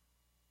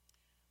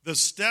the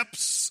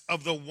steps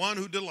of the one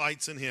who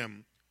delights in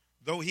him.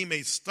 Though he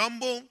may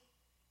stumble,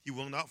 he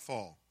will not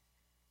fall,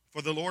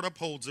 for the Lord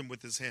upholds him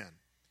with his hand.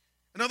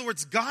 In other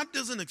words, God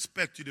doesn't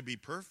expect you to be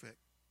perfect.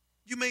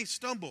 You may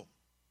stumble.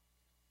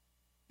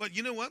 But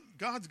you know what?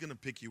 God's going to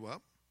pick you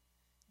up.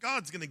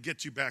 God's going to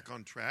get you back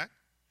on track.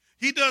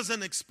 He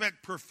doesn't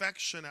expect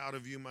perfection out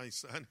of you, my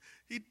son.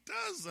 He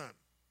doesn't.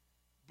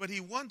 But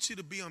he wants you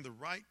to be on the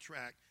right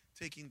track,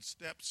 taking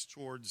steps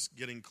towards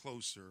getting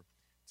closer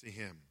to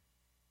him.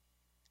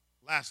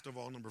 Last of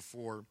all, number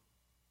 4,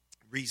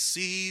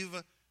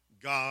 receive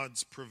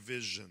God's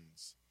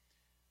provisions.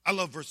 I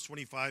love verse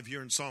 25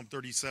 here in Psalm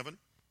 37.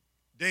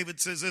 David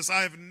says this,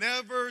 I have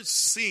never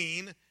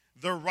seen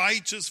the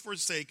righteous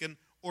forsaken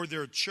or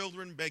their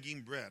children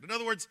begging bread. In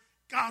other words,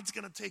 God's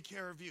going to take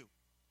care of you.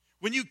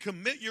 When you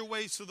commit your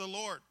ways to the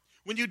Lord,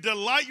 when you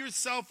delight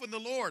yourself in the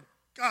Lord,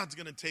 God's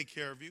going to take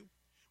care of you.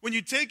 When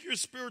you take your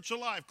spiritual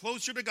life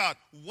closer to God,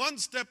 one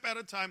step at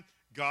a time,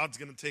 God's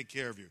going to take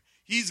care of you.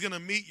 He's going to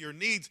meet your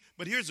needs.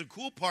 But here's the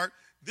cool part.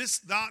 This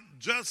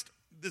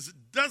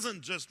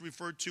doesn't just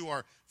refer to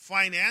our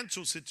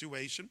financial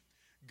situation.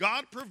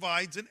 God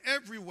provides in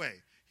every way.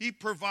 He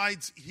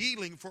provides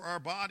healing for our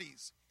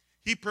bodies.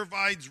 He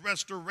provides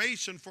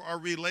restoration for our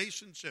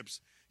relationships.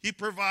 He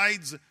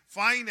provides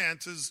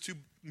finances to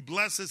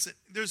bless us.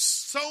 There's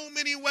so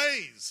many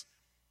ways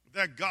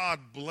that God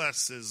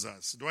blesses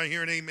us. Do I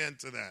hear an amen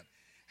to that?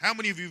 How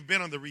many of you have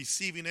been on the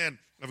receiving end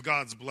of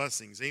God's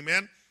blessings?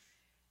 Amen?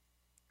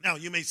 Now,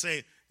 you may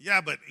say,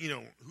 yeah, but,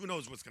 who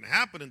knows what's going to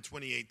happen in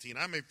 2018?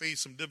 I may face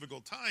some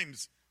difficult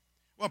times.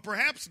 Well,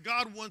 perhaps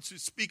God wants to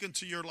speak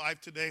into your life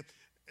today.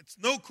 It's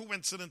no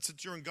coincidence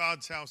that you're in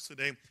God's house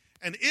today.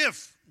 And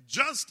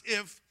just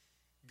if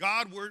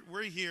God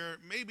were here,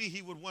 maybe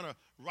he would want to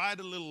write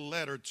a little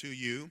letter to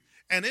you.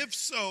 And if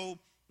so,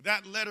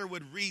 that letter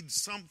would read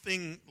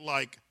something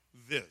like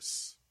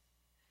this.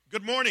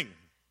 Good morning.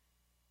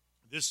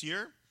 This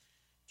year,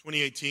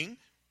 2018,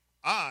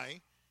 I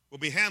will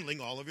be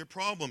handling all of your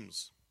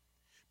problems.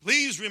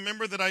 Please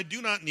remember that I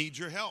do not need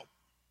your help.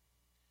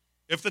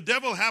 If the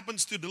devil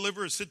happens to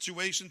deliver a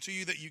situation to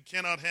you that you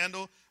cannot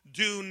handle,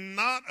 do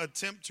not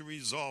attempt to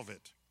resolve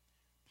it.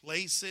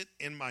 Place it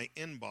in my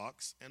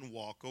inbox and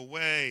walk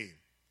away.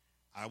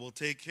 I will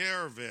take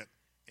care of it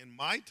in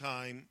my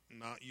time,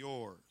 not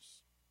yours.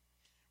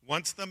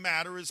 Once the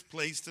matter is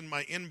placed in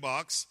my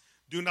inbox,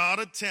 do not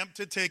attempt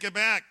to take it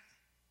back.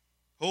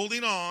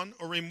 Holding on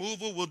or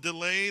removal will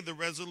delay the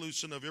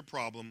resolution of your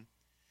problem.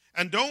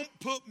 And don't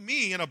put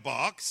me in a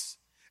box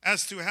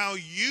as to how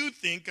you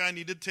think I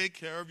need to take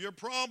care of your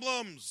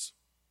problems.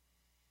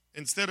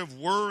 Instead of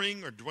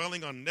worrying or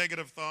dwelling on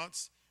negative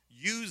thoughts,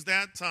 use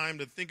that time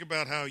to think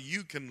about how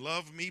you can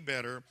love me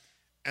better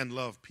and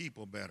love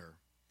people better.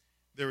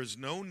 There is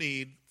no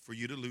need for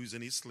you to lose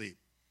any sleep.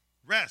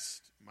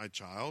 Rest, my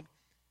child.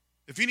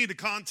 If you need to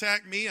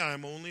contact me, I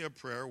am only a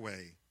prayer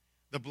away.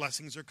 The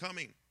blessings are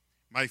coming.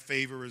 My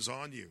favor is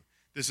on you.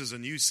 This is a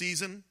new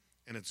season,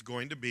 and it's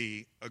going to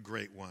be a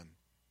great one.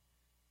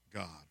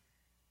 God.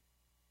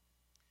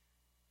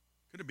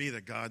 Could it be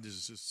that God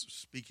is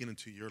just speaking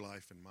into your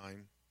life and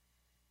mine?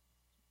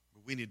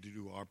 But we need to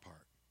do our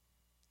part.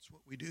 It's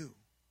what we do.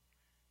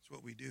 It's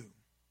what we do.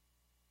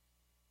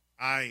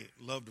 I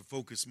love to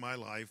focus my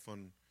life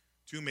on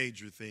two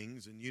major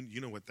things, and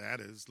you know what that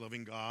is,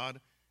 loving God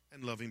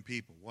and loving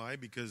people. Why?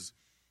 Because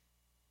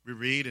we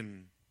read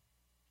in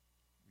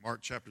Mark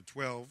chapter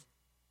 12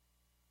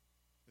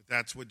 that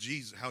that's what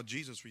how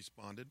Jesus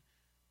responded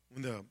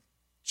when the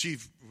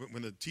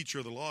teacher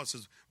of the law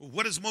says, well,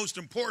 what is most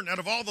important out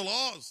of all the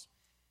laws?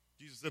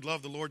 Jesus said,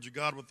 love the Lord your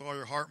God with all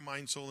your heart,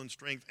 mind, soul, and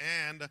strength,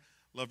 and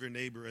love your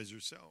neighbor as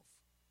yourself.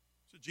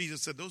 So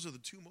Jesus said those are the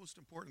two most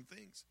important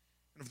things.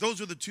 And if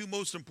those are the two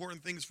most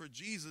important things for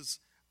Jesus,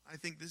 I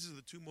think this is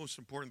the two most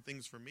important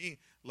things for me.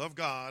 Love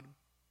God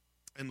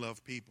and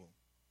love people.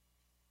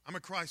 I'm a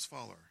Christ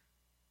follower.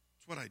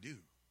 It's what I do.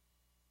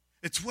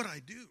 It's what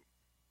I do.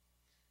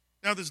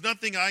 Now, there's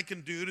nothing I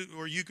can do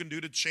or you can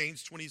do to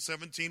change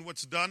 2017.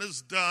 What's done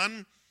is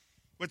done.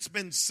 What's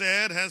been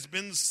said has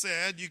been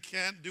said. You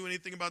can't do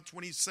anything about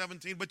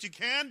 2017, but you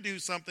can do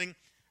something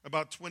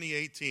about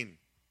 2018.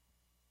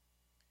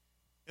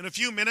 In a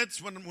few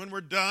minutes, when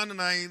we're done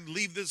and I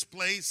leave this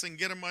place and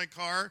get in my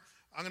car,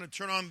 I'm going to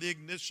turn on the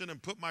ignition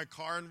and put my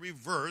car in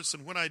reverse.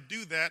 And when I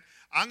do that,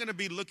 I'm going to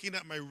be looking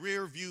at my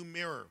rear view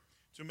mirror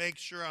to make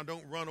sure I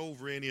don't run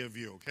over any of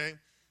you, okay?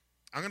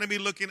 I'm going to be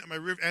looking at my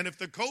rear, and if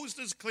the coast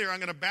is clear, I'm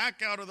going to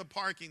back out of the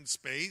parking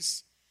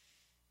space,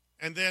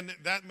 and then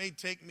that may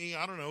take me,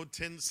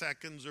 10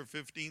 seconds or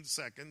 15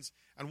 seconds.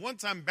 And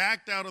once I'm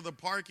backed out of the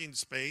parking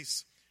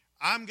space,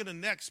 I'm going to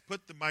next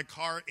put my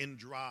car in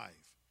drive.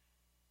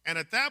 And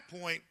at that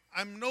point,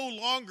 I'm no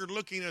longer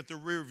looking at the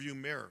rear view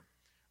mirror.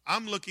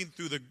 I'm looking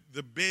through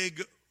the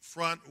big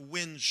front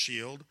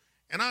windshield,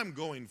 and I'm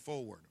going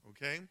forward,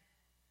 okay?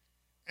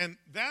 And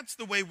that's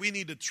the way we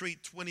need to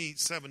treat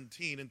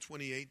 2017 and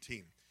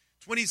 2018.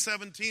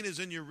 2017 is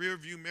in your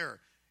rearview mirror.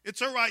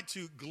 It's all right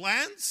to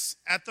glance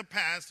at the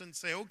past and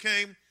say,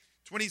 okay,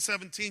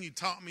 2017, you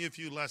taught me a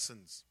few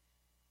lessons.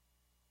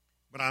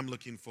 But I'm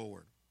looking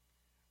forward.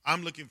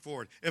 I'm looking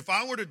forward. If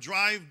I were to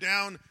drive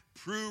down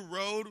Prue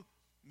Road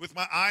with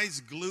my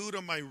eyes glued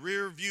on my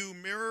rearview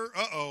mirror,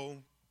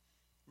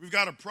 we've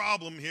got a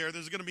problem here.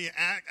 There's going to be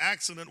an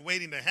accident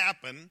waiting to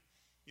happen.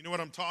 You know what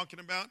I'm talking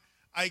about?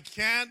 I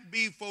can't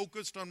be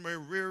focused on my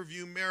rear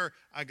view mirror.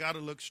 I got to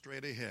look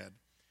straight ahead.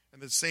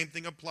 And the same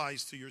thing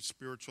applies to your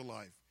spiritual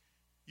life.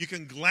 You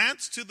can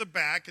glance to the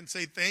back and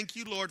say, thank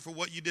you, Lord, for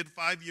what you did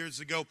 5 years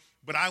ago,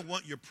 but I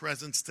want your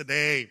presence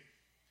today.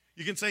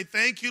 You can say,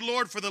 thank you,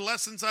 Lord, for the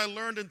lessons I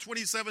learned in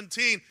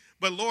 2017,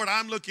 but Lord,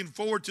 I'm looking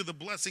forward to the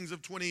blessings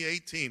of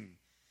 2018.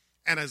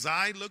 And as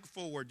I look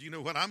forward, you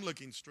know what? I'm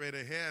looking straight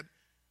ahead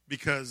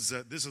because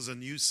this is a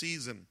new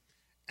season.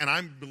 And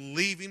I'm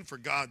believing for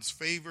God's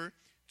favor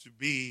to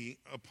be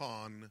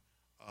upon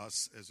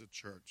us as a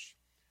church.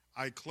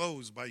 I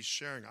close by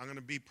sharing. I'm going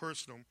to be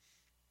personal.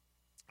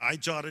 I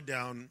jotted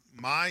down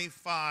my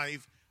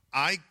 5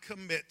 I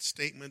commit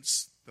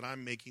statements that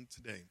I'm making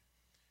today.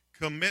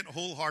 Commit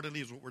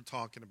wholeheartedly is what we're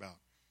talking about.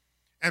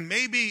 And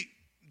maybe,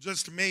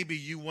 just maybe,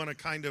 you want to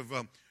kind of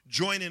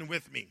join in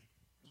with me.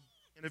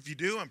 And if you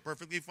do, I'm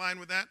perfectly fine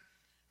with that.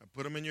 I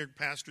put them in your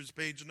pastor's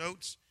page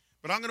notes.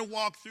 But I'm going to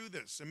walk through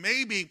this. And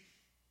maybe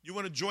you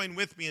want to join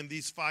with me in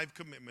these 5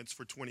 commitments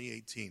for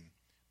 2018.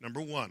 Number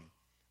 1,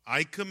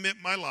 I commit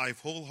my life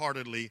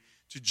wholeheartedly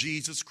to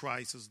Jesus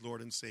Christ as Lord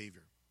and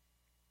Savior.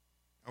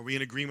 Are we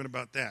in agreement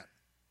about that?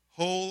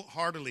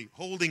 Wholeheartedly,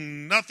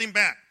 holding nothing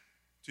back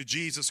to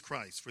Jesus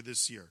Christ for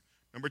this year.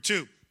 Number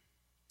 2,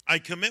 I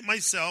commit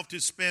myself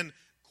to spend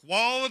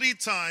quality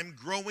time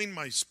growing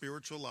my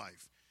spiritual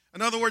life.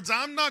 In other words,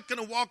 I'm not going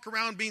to walk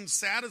around being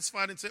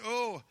satisfied and say,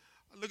 oh,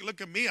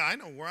 look at me. I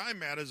know where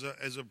I'm at as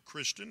a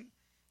Christian.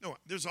 No,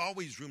 there's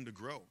always room to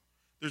grow.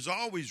 There's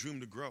always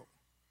room to grow.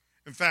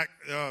 In fact,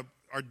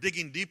 our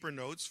Digging Deeper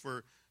notes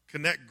for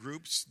Connect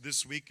groups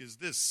this week is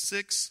this: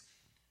 6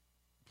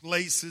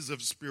 places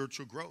of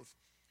spiritual growth.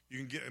 You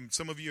can get.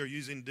 Some of you are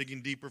using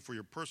Digging Deeper for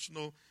your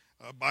personal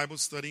Bible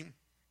study.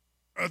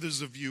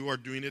 Others of you are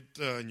doing it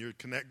in your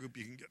Connect group.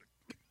 You can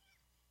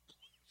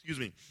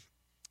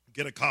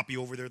get a copy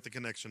over there at the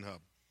Connection Hub.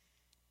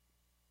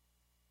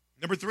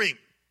 Number 3,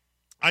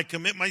 I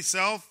commit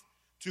myself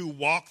to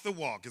walk the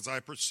walk as I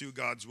pursue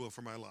God's will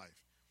for my life.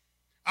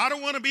 I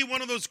don't want to be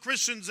one of those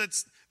Christians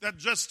that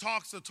just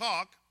talks the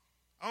talk.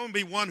 I want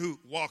to be one who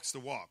walks the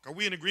walk. Are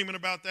we in agreement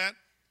about that?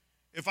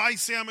 If I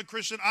say I'm a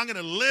Christian, I'm going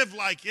to live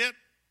like it.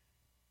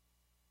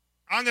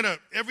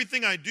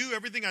 Everything I do,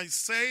 everything I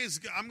say,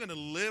 I'm going to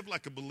live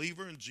like a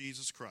believer in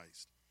Jesus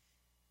Christ.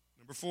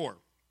 Number 4,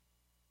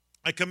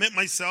 I commit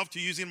myself to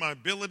using my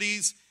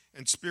abilities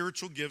and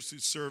spiritual gifts to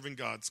serve in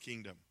God's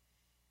kingdom.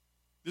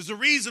 There's a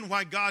reason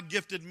why God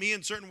gifted me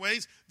in certain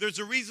ways. There's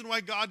a reason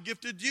why God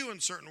gifted you in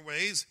certain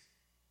ways.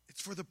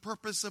 It's for the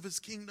purpose of his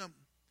kingdom.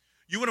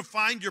 You want to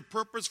find your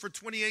purpose for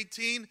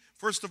 2018?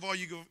 First of all,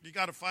 you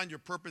got to find your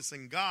purpose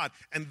in God,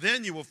 and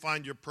then you will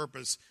find your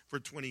purpose for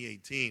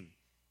 2018.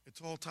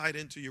 It's all tied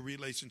into your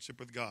relationship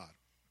with God.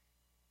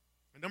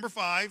 And number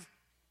 5,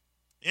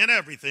 in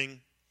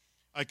everything,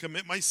 I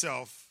commit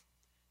myself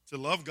to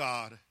love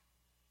God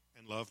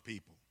and love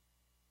people.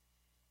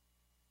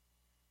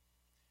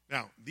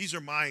 Now, these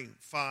are my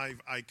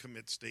 5 I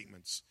commit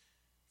statements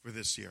for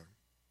this year.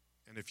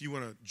 And if you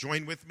want to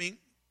join with me,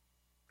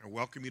 I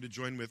welcome you to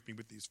join with me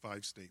with these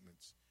 5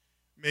 statements.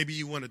 Maybe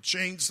you want to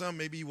change some,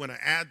 maybe you want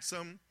to add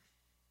some,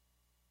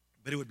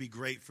 but it would be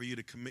great for you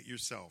to commit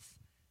yourself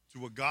to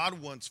what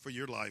God wants for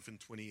your life in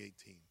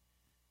 2018.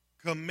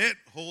 Commit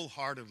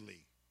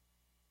wholeheartedly.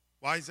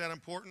 Why is that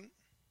important?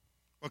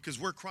 Well, because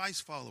we're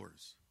Christ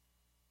followers,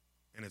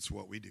 and it's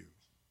what we do.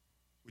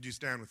 Would you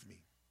stand with me?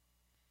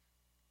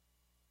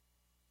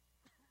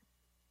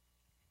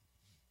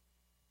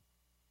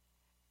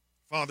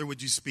 Father,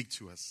 would you speak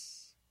to us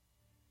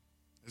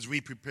as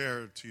we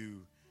prepare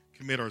to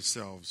commit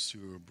ourselves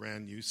to a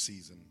brand new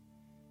season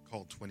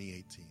called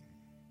 2018.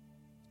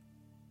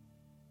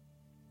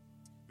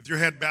 With your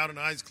head bowed and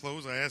eyes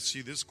closed, I ask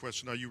you this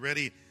question. Are you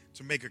ready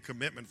to make a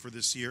commitment for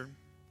this year?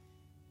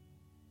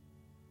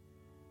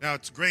 Now,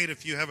 it's great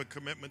if you have a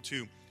commitment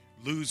to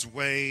lose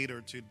weight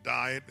or to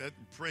diet.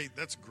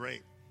 That's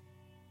great.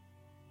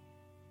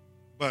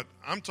 But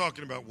I'm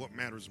talking about what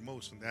matters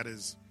most, and that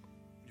is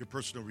your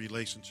personal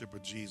relationship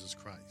with Jesus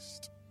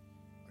Christ.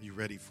 Are you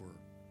ready for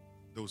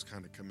those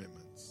kind of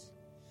commitments?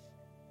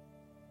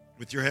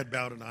 With your head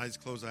bowed and eyes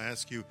closed, I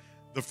ask you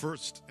the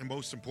first and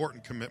most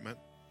important commitment.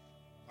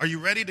 Are you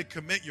ready to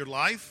commit your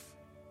life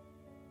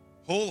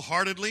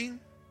wholeheartedly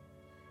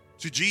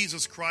to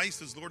Jesus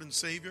Christ as Lord and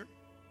Savior?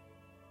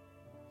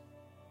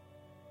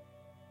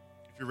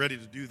 If you're ready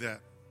to do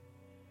that,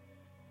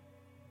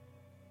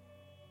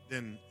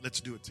 then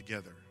let's do it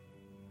together.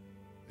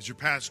 As your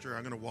pastor,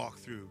 I'm going to walk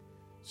through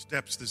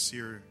steps this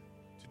year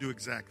to do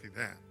exactly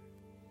that.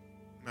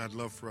 And I'd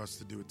love for us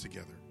to do it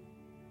together.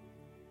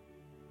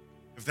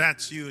 If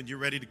that's you and you're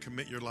ready to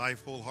commit your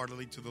life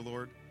wholeheartedly to the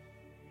Lord,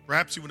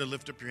 perhaps you want to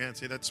lift up your hand and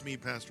say, that's me,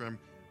 Pastor.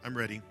 I'm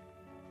ready.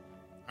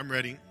 I'm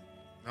ready.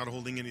 Not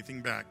holding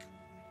anything back.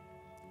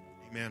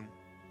 Amen.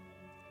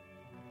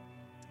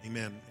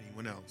 Amen.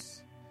 Anyone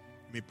else?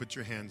 You may put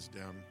your hands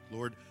down.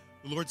 Lord,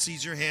 the Lord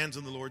sees your hands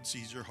and the Lord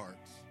sees your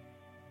hearts.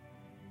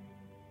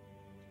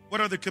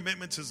 What other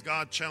commitments is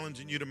God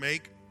challenging you to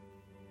make?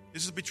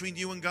 This is between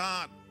you and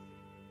God.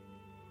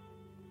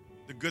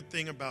 The good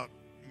thing about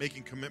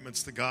making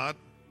commitments to God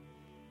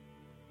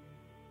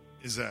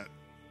is that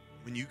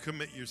when you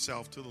commit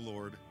yourself to the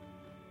Lord,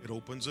 it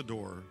opens a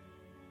door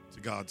to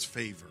God's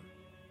favor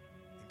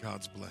and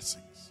God's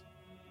blessings.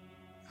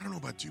 I don't know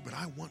about you, but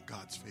I want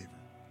God's favor.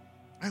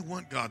 I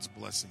want God's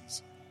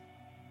blessings.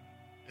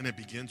 And it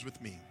begins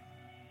with me.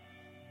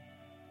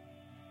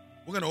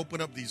 We're going to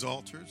open up these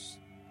altars.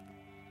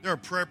 There are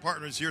prayer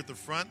partners here at the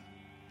front.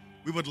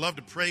 We would love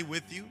to pray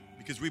with you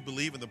because we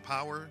believe in the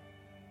power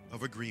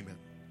of agreement.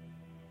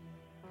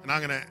 And I'm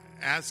going to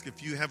ask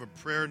if you have a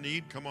prayer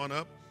need, come on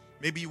up.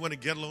 Maybe you want to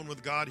get alone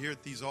with God here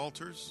at these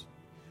altars.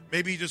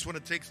 Maybe you just want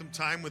to take some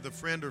time with a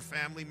friend or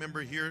family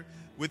member here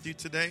with you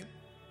today.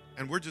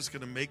 And we're just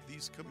going to make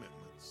these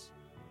commitments.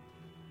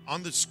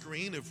 On the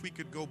screen, if we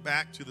could go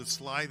back to the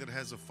slide that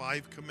has the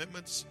 5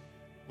 commitments,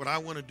 what I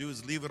want to do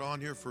is leave it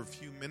on here for a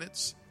few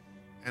minutes.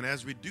 And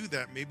as we do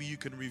that, maybe you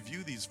can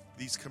review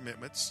these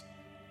commitments.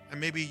 And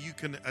maybe you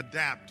can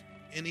adapt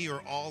any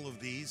or all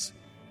of these.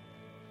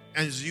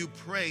 As you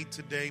pray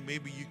today,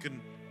 maybe you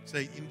can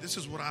say, this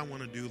is what I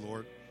want to do,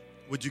 Lord.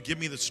 Would you give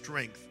me the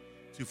strength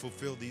to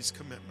fulfill these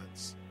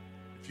commitments?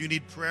 If you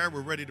need prayer,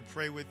 we're ready to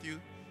pray with you.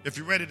 If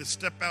you're ready to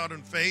step out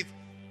in faith,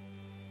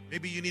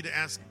 maybe you need to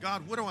ask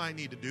God, what do I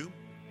need to do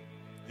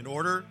in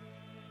order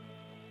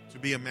to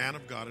be a man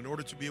of God, in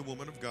order to be a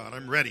woman of God?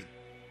 I'm ready.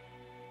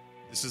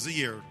 This is a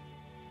year.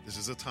 This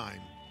is a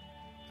time.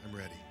 I'm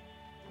ready.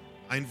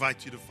 I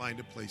invite you to find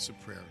a place of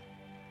prayer.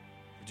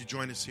 Would you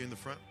join us here in the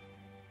front?